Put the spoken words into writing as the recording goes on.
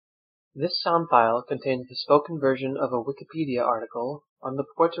This sound file contains the spoken version of a Wikipedia article on the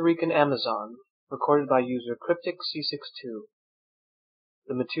Puerto Rican Amazon, recorded by user CrypticC62.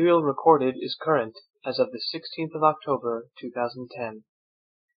 The material recorded is current as of the 16th of October, 2010.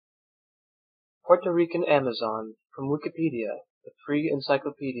 Puerto Rican Amazon from Wikipedia, the free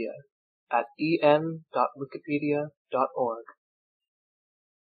encyclopedia, at en.wikipedia.org.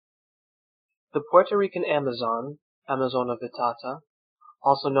 The Puerto Rican Amazon, Amazona vittata,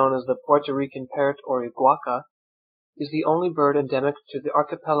 also known as the Puerto Rican parrot or iguaca, is the only bird endemic to the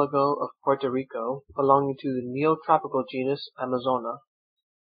archipelago of Puerto Rico, belonging to the neotropical genus Amazona.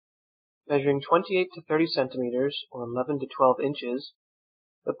 Measuring 28 to 30 centimeters, or 11 to 12 inches,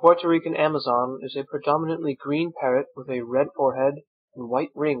 the Puerto Rican Amazon is a predominantly green parrot with a red forehead and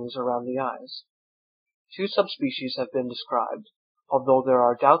white rings around the eyes. Two subspecies have been described, although there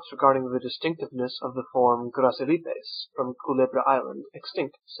are doubts regarding the distinctiveness of the form Gracilipes from Culebra Island,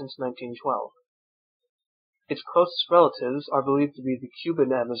 extinct since 1912. Its closest relatives are believed to be the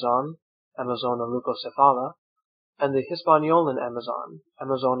Cuban Amazon, Amazona leucocephala, and the Hispaniolan Amazon,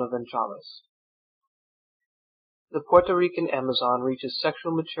 Amazona ventralis. The Puerto Rican Amazon reaches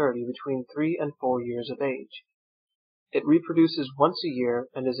sexual maturity between 3 and 4 years of age. It reproduces once a year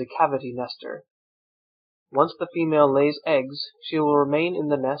and is a cavity nester. Once the female lays eggs, she will remain in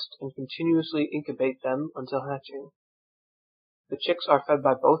the nest and continuously incubate them until hatching. The chicks are fed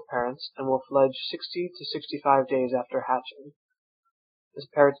by both parents and will fledge 60 to 65 days after hatching. This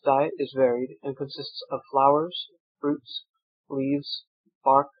parrot's diet is varied and consists of flowers, fruits, leaves,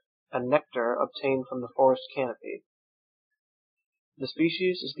 bark, and nectar obtained from the forest canopy. The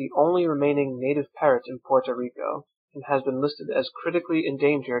species is the only remaining native parrot in Puerto Rico and has been listed as critically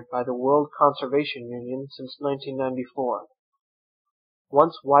endangered by the World Conservation Union since 1994.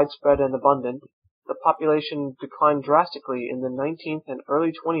 Once widespread and abundant, the population declined drastically in the 19th and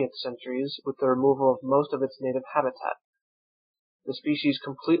early 20th centuries with the removal of most of its native habitat. The species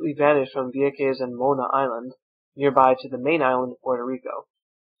completely vanished from Vieques and Mona Island, nearby to the main island of Puerto Rico.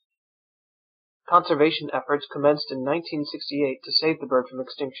 Conservation efforts commenced in 1968 to save the bird from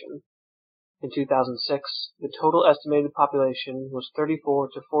extinction. In 2006, the total estimated population was 34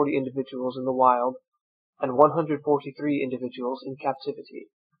 to 40 individuals in the wild and 143 individuals in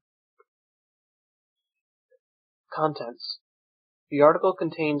captivity. Contents. The article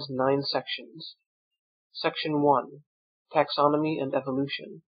contains 9 sections. Section 1. Taxonomy and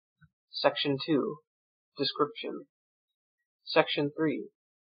evolution. Section 2. Description. Section 3.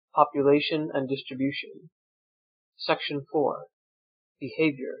 Population and distribution. Section 4.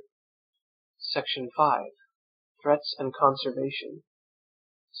 Behavior. Section 5. Threats and conservation.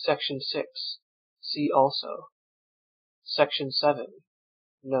 Section 6. See also. Section 7.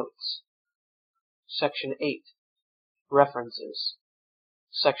 Notes. Section 8. References.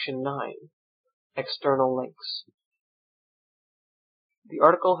 Section 9. External links. The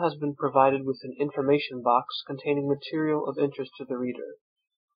article has been provided with an information box containing material of interest to the reader.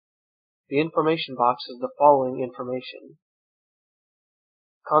 The information box is the following information.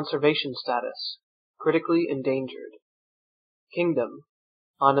 Conservation status, critically endangered. Kingdom,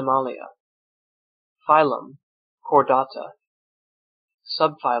 Animalia. Phylum, Chordata.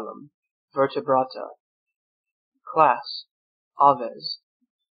 Subphylum, Vertebrata. Class, Aves.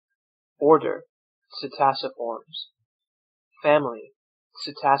 Order, Psittaciformes. Family,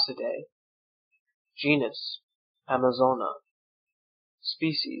 Psittacidae. Genus, Amazona.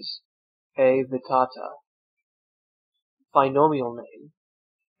 Species, A. vittata. Binomial name,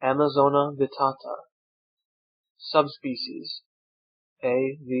 Amazona vittata. Subspecies,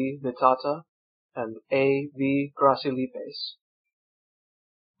 A. v. vittata and A. v. gracilipes.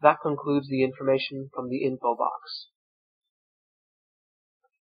 That concludes the information from the info box.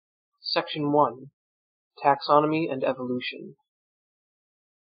 Section 1. Taxonomy and evolution.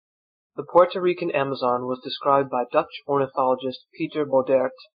 The Puerto Rican Amazon was described by Dutch ornithologist Peter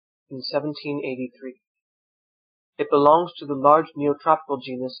Bodert in 1783. It belongs to the large neotropical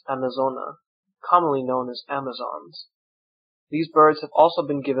genus Amazona, commonly known as Amazons. These birds have also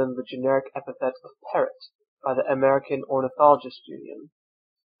been given the generic epithet of parrot by the American Ornithologists Union.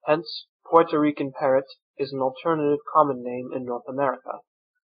 Hence, Puerto Rican parrot is an alternative common name in North America.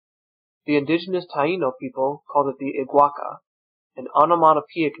 The indigenous Taino people called it the iguaca, an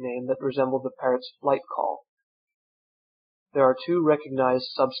onomatopoeic name that resembled the parrot's flight call. There are 2 recognized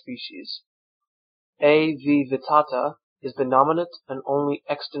subspecies. A. v. vittata is the nominate and only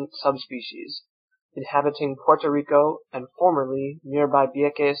extant subspecies, inhabiting Puerto Rico and formerly nearby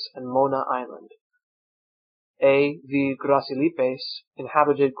Vieques and Mona Island. A. v. gracilipes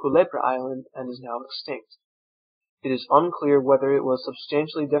inhabited Culebra Island and is now extinct. it is unclear whether it was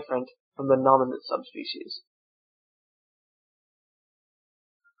substantially different from the nominate subspecies.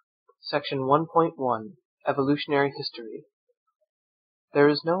 Section 1.1 Evolutionary History. There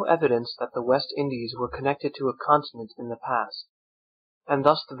is no evidence that the West Indies were connected to a continent in the past, and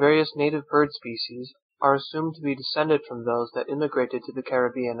thus the various native bird species are assumed to be descended from those that immigrated to the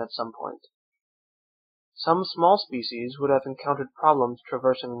Caribbean at some point. Some small species would have encountered problems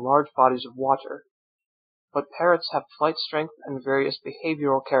traversing large bodies of water, but parrots have flight strength and various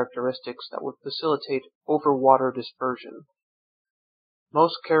behavioral characteristics that would facilitate over-water dispersion.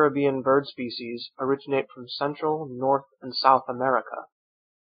 Most Caribbean bird species originate from Central, North, and South America.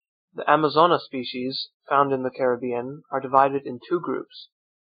 The Amazona species, found in the Caribbean, are divided in two groups: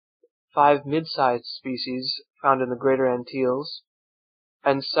 5 mid-sized species found in the Greater Antilles,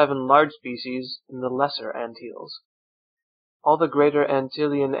 and 7 large species in the Lesser Antilles. All the Greater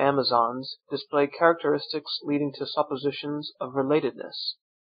Antillean Amazons display characteristics leading to suppositions of relatedness,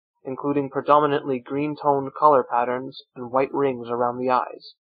 including predominantly green-toned color patterns and white rings around the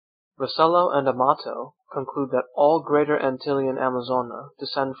eyes. Rossello and Amato conclude that all Greater Antillean Amazona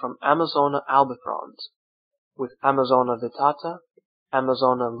descend from Amazona albifrons, with Amazona vittata,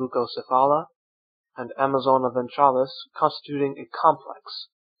 Amazona leucocephala, and Amazona ventralis constituting a complex,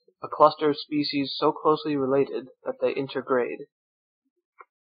 a cluster of species so closely related that they intergrade.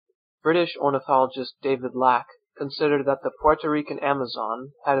 British ornithologist David Lack considered that the Puerto Rican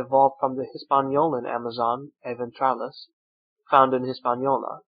Amazon had evolved from the Hispaniolan Amazon, A. ventralis, found in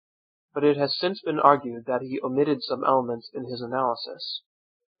Hispaniola, but it has since been argued that he omitted some elements in his analysis,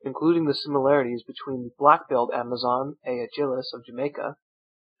 including the similarities between the black-billed Amazon, A. agilis of Jamaica,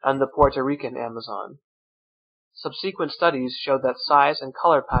 and the Puerto Rican Amazon. Subsequent studies showed that size and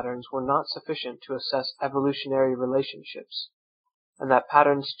color patterns were not sufficient to assess evolutionary relationships, and that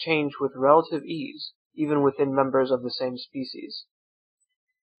patterns change with relative ease, even within members of the same species.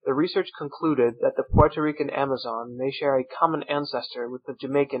 The research concluded that the Puerto Rican Amazon may share a common ancestor with the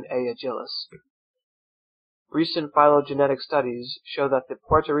Jamaican A. agilis. Recent phylogenetic studies show that the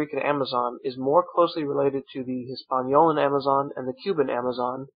Puerto Rican Amazon is more closely related to the Hispaniolan Amazon and the Cuban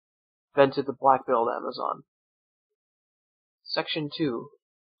Amazon than to the black-billed Amazon. Section 2.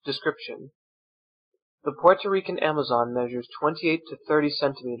 Description. The Puerto Rican Amazon measures 28 to 30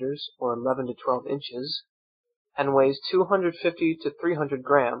 centimeters, or 11 to 12 inches, and weighs 250 to 300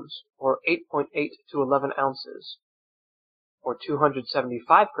 grams, or 8.8 to 11 ounces, or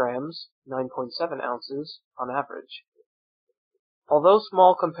 275 grams, 9.7 ounces, on average. Although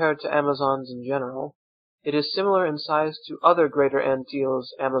small compared to Amazons in general, it is similar in size to other Greater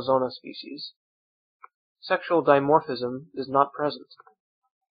Antilles Amazona species. Sexual dimorphism is not present.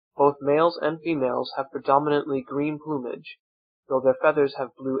 Both males and females have predominantly green plumage, though their feathers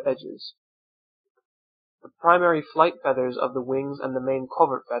have blue edges. The primary flight feathers of the wings and the main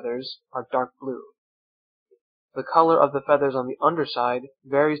covert feathers are dark blue. The color of the feathers on the underside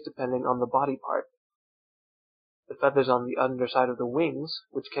varies depending on the body part. The feathers on the underside of the wings,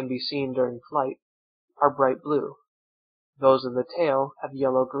 which can be seen during flight, are bright blue. Those in the tail have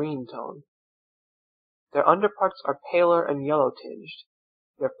yellow-green tone. Their underparts are paler and yellow-tinged.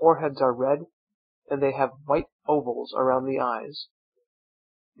 Their foreheads are red, and they have white ovals around the eyes.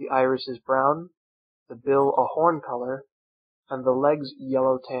 The iris is brown, the bill a horn color, and the legs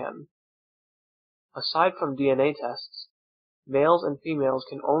yellow-tan. Aside from DNA tests, males and females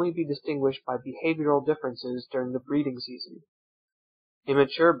can only be distinguished by behavioral differences during the breeding season.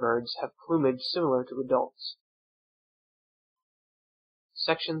 Immature birds have plumage similar to adults.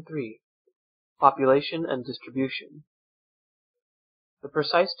 Section 3. Population and distribution. The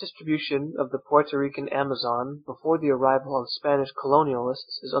precise distribution of the Puerto Rican Amazon before the arrival of Spanish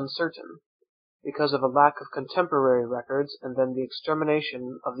colonialists is uncertain, because of a lack of contemporary records and then the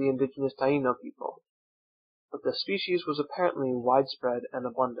extermination of the indigenous Taino people. But the species was apparently widespread and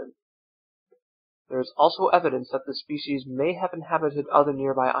abundant. There is also evidence that the species may have inhabited other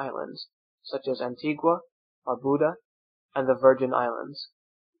nearby islands, such as Antigua, Barbuda, and the Virgin Islands.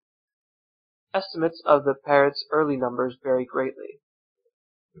 Estimates of the parrot's early numbers vary greatly.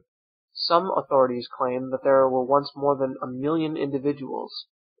 Some authorities claim that there were once more than 1 million individuals,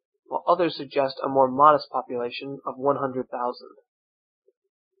 while others suggest a more modest population of 100,000.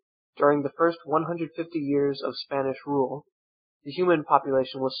 During the first 150 years of Spanish rule, the human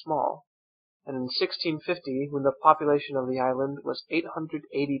population was small, and in 1650, when the population of the island was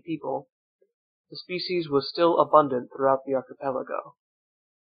 880 people, the species was still abundant throughout the archipelago.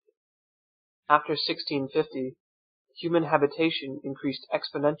 After 1650, human habitation increased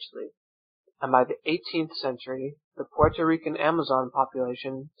exponentially, and by the 18th century, the Puerto Rican Amazon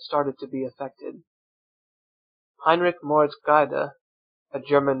population started to be affected. Heinrich Moritz Gaide, a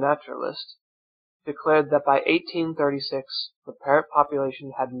German naturalist, declared that by 1836 the parrot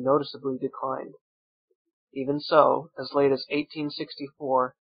population had noticeably declined. Even so, as late as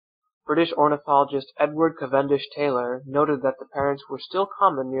 1864, British ornithologist Edward Cavendish Taylor noted that the parrots were still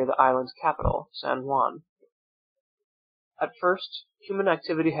common near the island's capital, San Juan. At first, human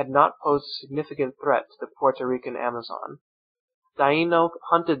activity had not posed a significant threat to the Puerto Rican Amazon. Taino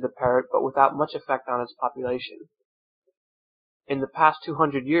hunted the parrot, but without much effect on its population. In the past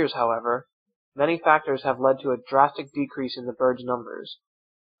 200 years, however, many factors have led to a drastic decrease in the bird's numbers: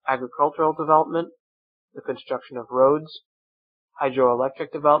 agricultural development, the construction of roads,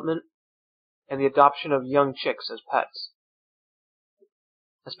 hydroelectric development, and the adoption of young chicks as pets.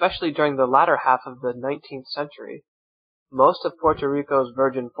 Especially during the latter half of the 19th century, most of Puerto Rico's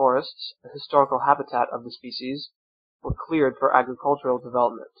virgin forests, the historical habitat of the species, were cleared for agricultural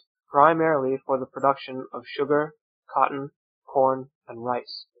development, primarily for the production of sugar, cotton, corn, and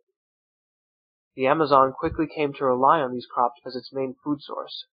rice. The Amazon quickly came to rely on these crops as its main food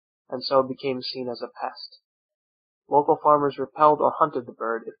source, and so became seen as a pest. Local farmers repelled or hunted the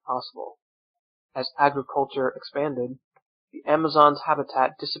bird if possible. As agriculture expanded, the Amazon's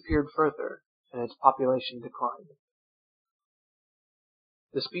habitat disappeared further, and its population declined.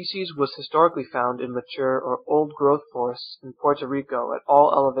 The species was historically found in mature or old-growth forests in Puerto Rico at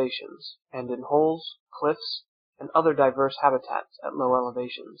all elevations, and in holes, cliffs, and other diverse habitats at low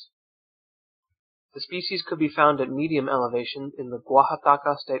elevations. The species could be found at medium elevation in the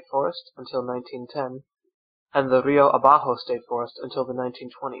Oaxaca State Forest until 1910, and the Rio Abajo State Forest until the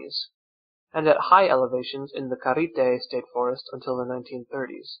 1920s, and at high elevations in the Carite State Forest until the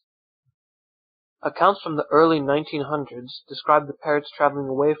 1930s. Accounts from the early 1900s describe the parrots traveling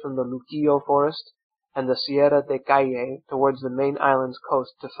away from the Luquillo Forest and the Sierra de Calle towards the main island's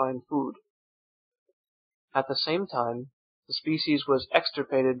coast to find food. At the same time, the species was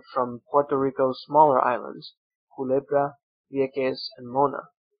extirpated from Puerto Rico's smaller islands, Culebra, Vieques, and Mona,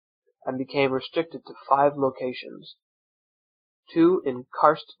 and became restricted to 5 locations: 2 in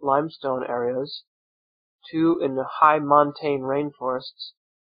karst limestone areas, 2 in high montane rainforests,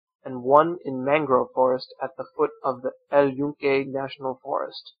 and 1 in mangrove forest at the foot of the El Yunque National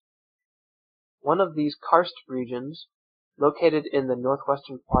Forest. One of these karst regions, located in the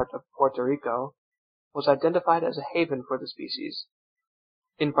northwestern part of Puerto Rico, was identified as a haven for the species.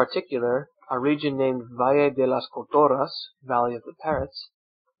 In particular, a region named Valle de las Cotorras, Valley of the Parrots,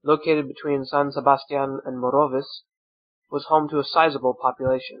 located between San Sebastian and Morovis, was home to a sizable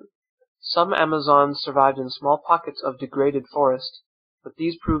population. Some Amazons survived in small pockets of degraded forest, but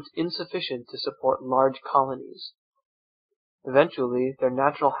these proved insufficient to support large colonies. Eventually, their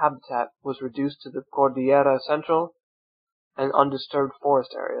natural habitat was reduced to the Cordillera Central and undisturbed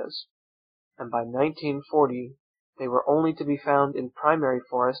forest areas, and by 1940 they were only to be found in primary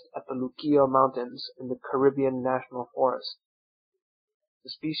forest at the Luquillo Mountains in the Caribbean National Forest.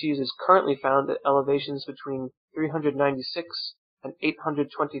 The species is currently found at elevations between 396 and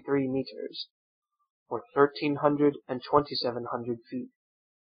 823 meters, or 1,300 and 2,700 feet.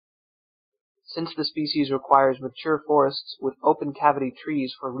 Since the species requires mature forests with open cavity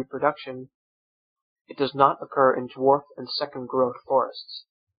trees for reproduction, it does not occur in dwarf and second growth forests.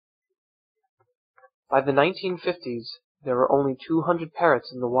 By the 1950s, there were only 200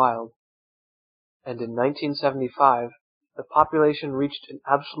 parrots in the wild, and in 1975, the population reached an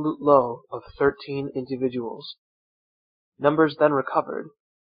absolute low of 13 individuals. Numbers then recovered,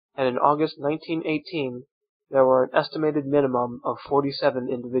 and in August 1918, there were an estimated minimum of 47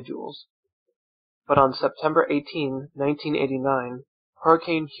 individuals. But on September 18, 1989,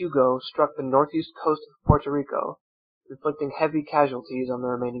 Hurricane Hugo struck the northeast coast of Puerto Rico, inflicting heavy casualties on the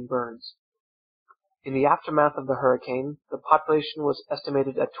remaining birds. In the aftermath of the hurricane, the population was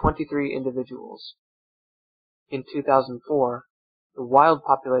estimated at 23 individuals. In 2004, the wild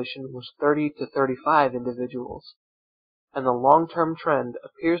population was 30 to 35 individuals, and the long-term trend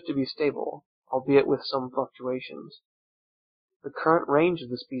appears to be stable, albeit with some fluctuations. The current range of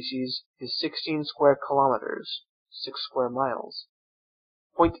the species is 16 square kilometers, 6 square miles,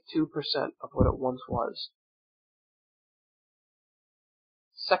 0.2% of what it once was.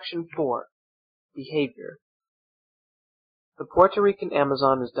 Section 4. Behavior. The Puerto Rican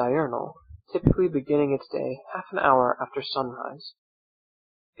Amazon is diurnal, typically beginning its day half an hour after sunrise.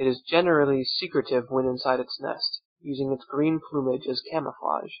 It is generally secretive when inside its nest, using its green plumage as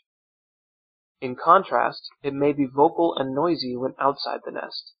camouflage. In contrast, it may be vocal and noisy when outside the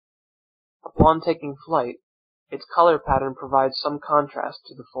nest. Upon taking flight, its color pattern provides some contrast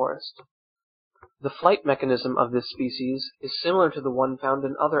to the forest. The flight mechanism of this species is similar to the one found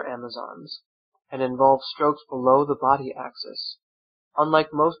in other Amazons, and involve strokes below the body axis, unlike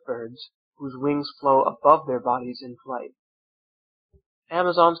most birds, whose wings flow above their bodies in flight.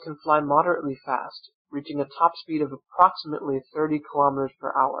 Amazons can fly moderately fast, reaching a top speed of approximately 30 kilometers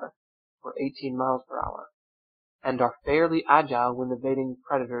per hour, or 18 miles per hour, and are fairly agile when evading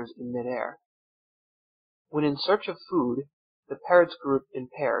predators in midair. When in search of food, the parrots group in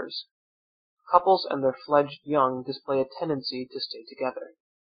pairs. Couples and their fledged young display a tendency to stay together.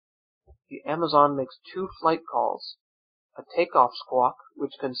 The Amazon makes two flight calls, a takeoff squawk,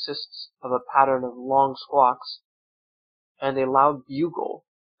 which consists of a pattern of long squawks, and a loud bugle,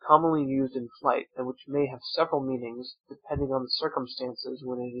 commonly used in flight and which may have several meanings depending on the circumstances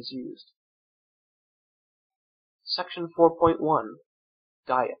when it is used. Section 4.1.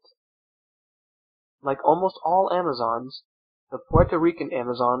 Diet. Like almost all Amazons, the Puerto Rican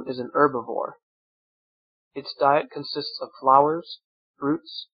Amazon is an herbivore. Its diet consists of flowers,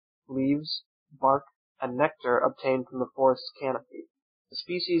 fruits, leaves, bark, and nectar obtained from the forest's canopy. The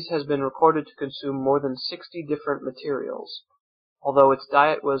species has been recorded to consume more than 60 different materials, although its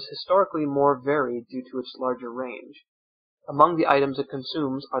diet was historically more varied due to its larger range. Among the items it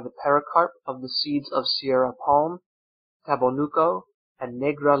consumes are the pericarp of the seeds of Sierra palm, tabonuco, and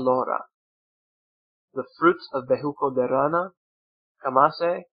negra lora, the fruits of bejuco de rana,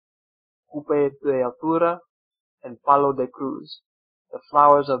 camase, cupe de altura, and palo de cruz, the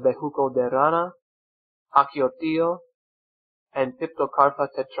flowers of bejuco de rana, aquiotillo, and Piptocarpa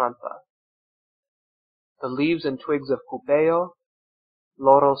tetrantha, the leaves and twigs of cupeo,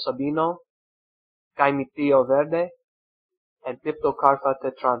 loro sabino, caimitillo verde, and Piptocarpa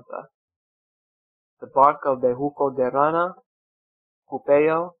tetrantha, the bark of bejuco de rana,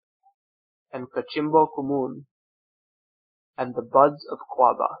 cupeo, and cachimbo común, and the buds of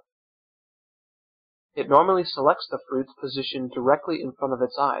quaba. It normally selects the fruits positioned directly in front of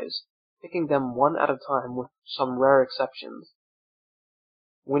its eyes, picking them one at a time with some rare exceptions.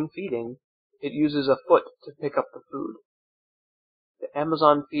 When feeding, it uses a foot to pick up the food. The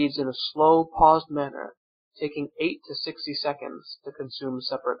Amazon feeds in a slow, paused manner, taking 8 to 60 seconds to consume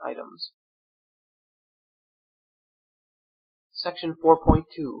separate items. Section 4.2.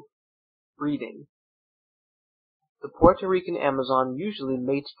 Breeding. The Puerto Rican Amazon usually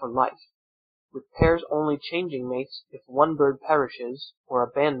mates for life, with pairs only changing mates if one bird perishes or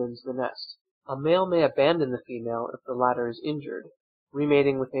abandons the nest. A male may abandon the female if the latter is injured,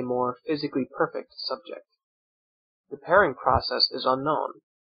 remating with a more physically perfect subject. The pairing process is unknown.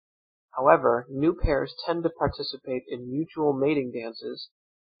 However, new pairs tend to participate in mutual mating dances,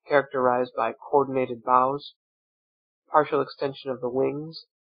 characterized by coordinated bows, partial extension of the wings,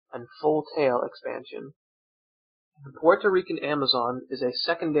 and full tail expansion. The Puerto Rican Amazon is a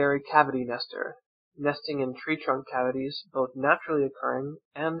secondary cavity nester, nesting in tree trunk cavities both naturally occurring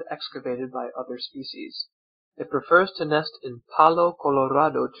and excavated by other species. It prefers to nest in palo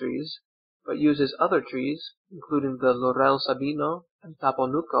colorado trees, but uses other trees, including the laurel sabino and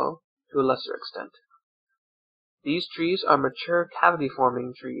tabonuco, to a lesser extent. These trees are mature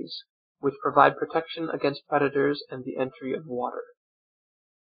cavity-forming trees, which provide protection against predators and the entry of water.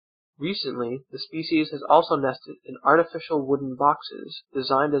 Recently, the species has also nested in artificial wooden boxes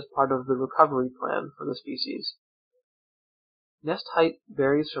designed as part of the recovery plan for the species. Nest height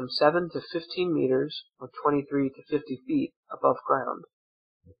varies from 7 to 15 meters, or 23 to 50 feet, above ground.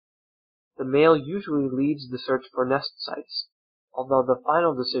 The male usually leads the search for nest sites, although the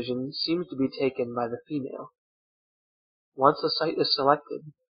final decision seems to be taken by the female. Once a site is selected,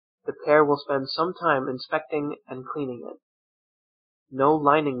 the pair will spend some time inspecting and cleaning it. No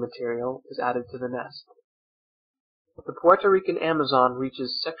lining material is added to the nest. The Puerto Rican Amazon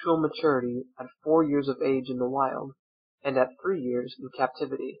reaches sexual maturity at 4 years of age in the wild, and at 3 years in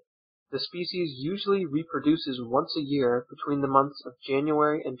captivity. The species usually reproduces once a year between the months of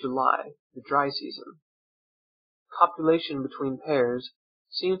January and July, the dry season. Copulation between pairs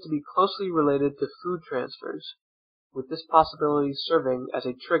seems to be closely related to food transfers, with this possibility serving as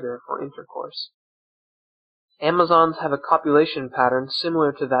a trigger for intercourse. Amazons have a copulation pattern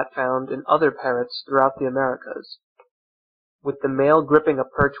similar to that found in other parrots throughout the Americas, with the male gripping a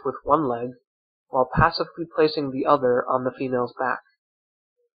perch with one leg, while passively placing the other on the female's back.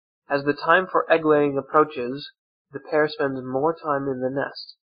 As the time for egg-laying approaches, the pair spends more time in the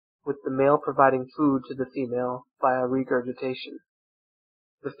nest, with the male providing food to the female via regurgitation.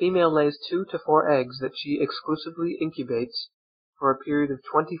 The female lays 2 to 4 eggs that she exclusively incubates for a period of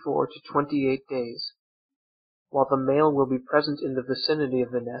 24 to 28 days, while the male will be present in the vicinity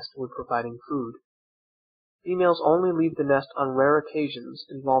of the nest when providing food. Females only leave the nest on rare occasions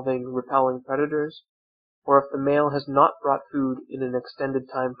involving repelling predators, or if the male has not brought food in an extended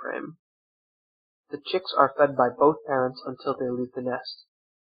time frame. the chicks are fed by both parents until they leave the nest,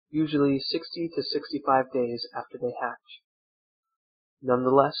 usually 60 to 65 days after they hatch.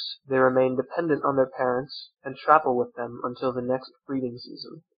 Nonetheless, they remain dependent on their parents and travel with them until the next breeding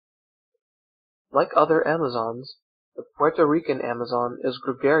season. Like other Amazons, the Puerto Rican Amazon is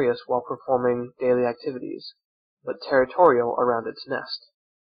gregarious while performing daily activities, but territorial around its nest.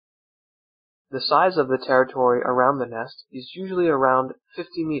 The size of the territory around the nest is usually around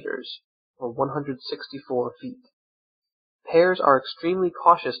 50 meters, or 164 feet. Pairs are extremely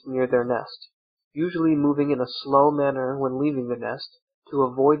cautious near their nest, usually moving in a slow manner when leaving the nest to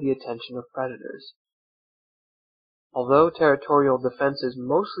avoid the attention of predators. Although territorial defense is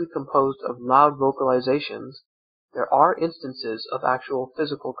mostly composed of loud vocalizations, there are instances of actual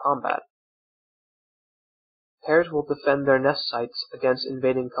physical combat. Pairs will defend their nest sites against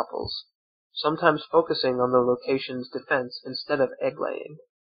invading couples, sometimes focusing on the location's defense instead of egg-laying.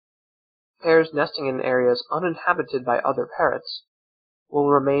 Pairs nesting in areas uninhabited by other parrots will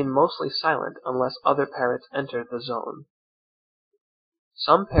remain mostly silent unless other parrots enter the zone.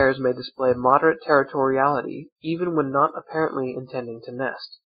 Some pairs may display moderate territoriality even when not apparently intending to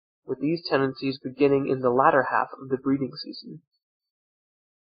nest, with these tendencies beginning in the latter half of the breeding season.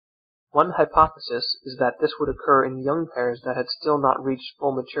 One hypothesis is that this would occur in young pairs that had still not reached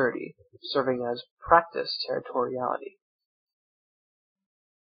full maturity, serving as practice territoriality.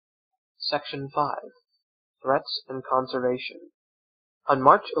 Section 5. Threats and Conservation. On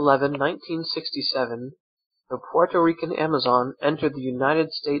March 11, 1967, the Puerto Rican Amazon entered the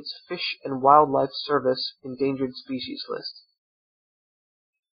United States Fish and Wildlife Service Endangered Species List.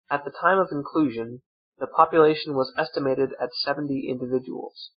 At the time of inclusion, the population was estimated at 70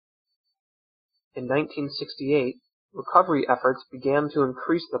 individuals. In 1968, recovery efforts began to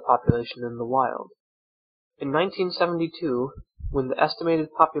increase the population in the wild. In 1972, when the estimated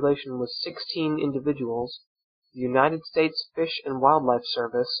population was 16 individuals, the United States Fish and Wildlife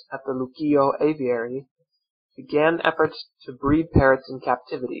Service at the Luquillo Aviary began efforts to breed parrots in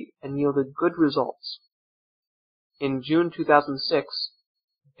captivity and yielded good results. In June 2006,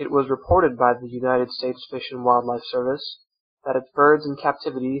 it was reported by the United States Fish and Wildlife Service that its birds in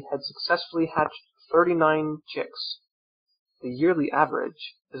captivity had successfully hatched 39 chicks. The yearly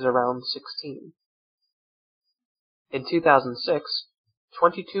average is around 16. In 2006,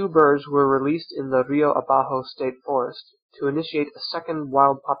 22 birds were released in the Rio Abajo State Forest to initiate a second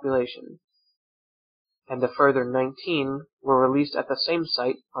wild population, and a further 19 were released at the same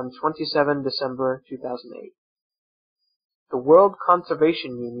site on 27 December 2008. The World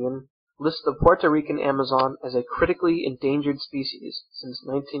Conservation Union lists the Puerto Rican Amazon as a critically endangered species since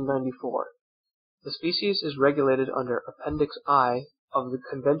 1994. The species is regulated under Appendix I of the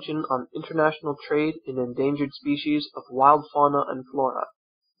Convention on International Trade in Endangered Species of Wild Fauna and Flora,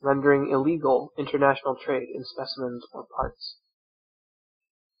 rendering illegal international trade in specimens or parts.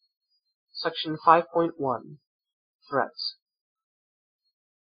 Section 5.1. Threats.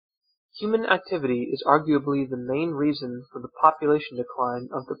 Human activity is arguably the main reason for the population decline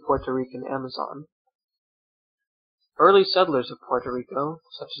of the Puerto Rican Amazon. Early settlers of Puerto Rico,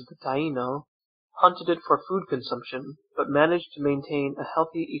 such as the Taino, hunted it for food consumption, but managed to maintain a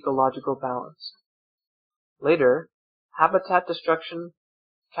healthy ecological balance. Later, habitat destruction,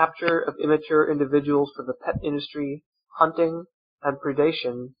 capture of immature individuals for the pet industry, hunting, and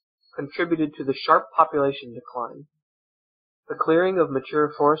predation contributed to the sharp population decline. The clearing of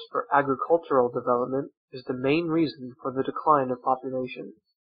mature forest for agricultural development is the main reason for the decline of population.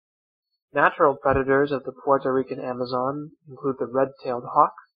 Natural predators of the Puerto Rican Amazon include the red-tailed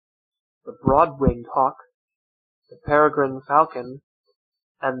hawk, the broad-winged hawk, the peregrine falcon,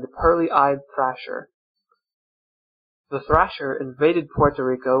 and the pearly-eyed thrasher. The thrasher invaded Puerto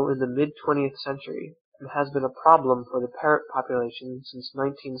Rico in the mid-20th century and has been a problem for the parrot population since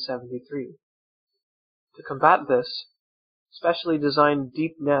 1973. To combat this, specially designed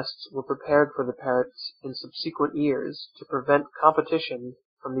deep nests were prepared for the parrots in subsequent years to prevent competition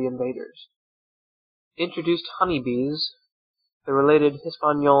from the invaders. Introduced honeybees, the related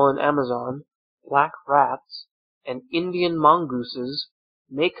Hispaniolan Amazon, black rats, and Indian mongooses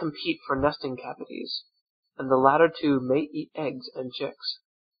may compete for nesting cavities, and the latter two may eat eggs and chicks.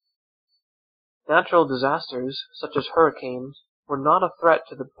 Natural disasters, such as hurricanes, were not a threat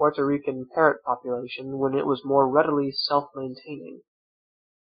to the Puerto Rican parrot population when it was more readily self-maintaining.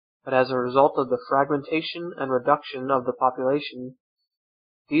 But as a result of the fragmentation and reduction of the population,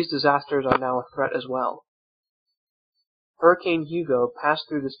 these disasters are now a threat as well. Hurricane Hugo passed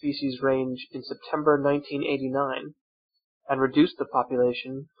through the species range in September 1989 and reduced the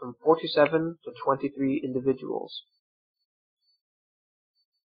population from 47 to 23 individuals.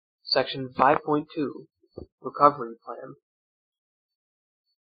 Section 5.2, Recovery Plan.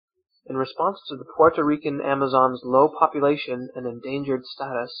 In response to the Puerto Rican Amazon's low population and endangered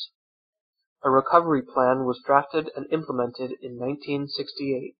status, a recovery plan was drafted and implemented in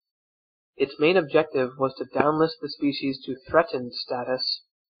 1968. Its main objective was to downlist the species to threatened status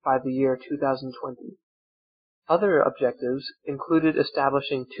by the year 2020. Other objectives included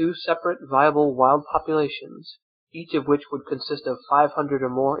establishing 2 separate viable wild populations, each of which would consist of 500 or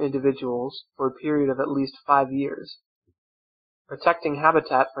more individuals for a period of at least 5 years, protecting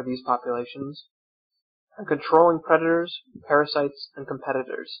habitat for these populations, and controlling predators, parasites, and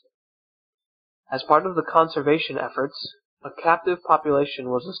competitors. As part of the conservation efforts, a captive population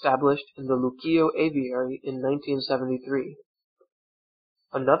was established in the Luquillo Aviary in 1973.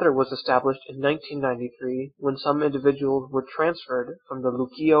 Another was established in 1993 when some individuals were transferred from the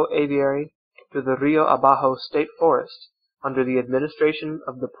Luquillo Aviary to the Rio Abajo State Forest under the administration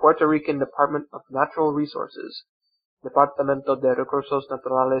of the Puerto Rican Department of Natural Resources, Departamento de Recursos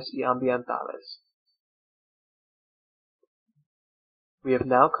Naturales y Ambientales. We have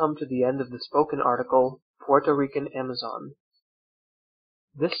now come to the end of the spoken article, Puerto Rican Amazon.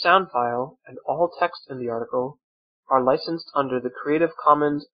 This sound file and all text in the article are licensed under the Creative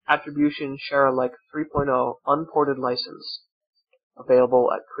Commons Attribution Share Alike 3.0 Unported License, available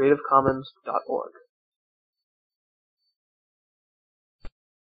at creativecommons.org.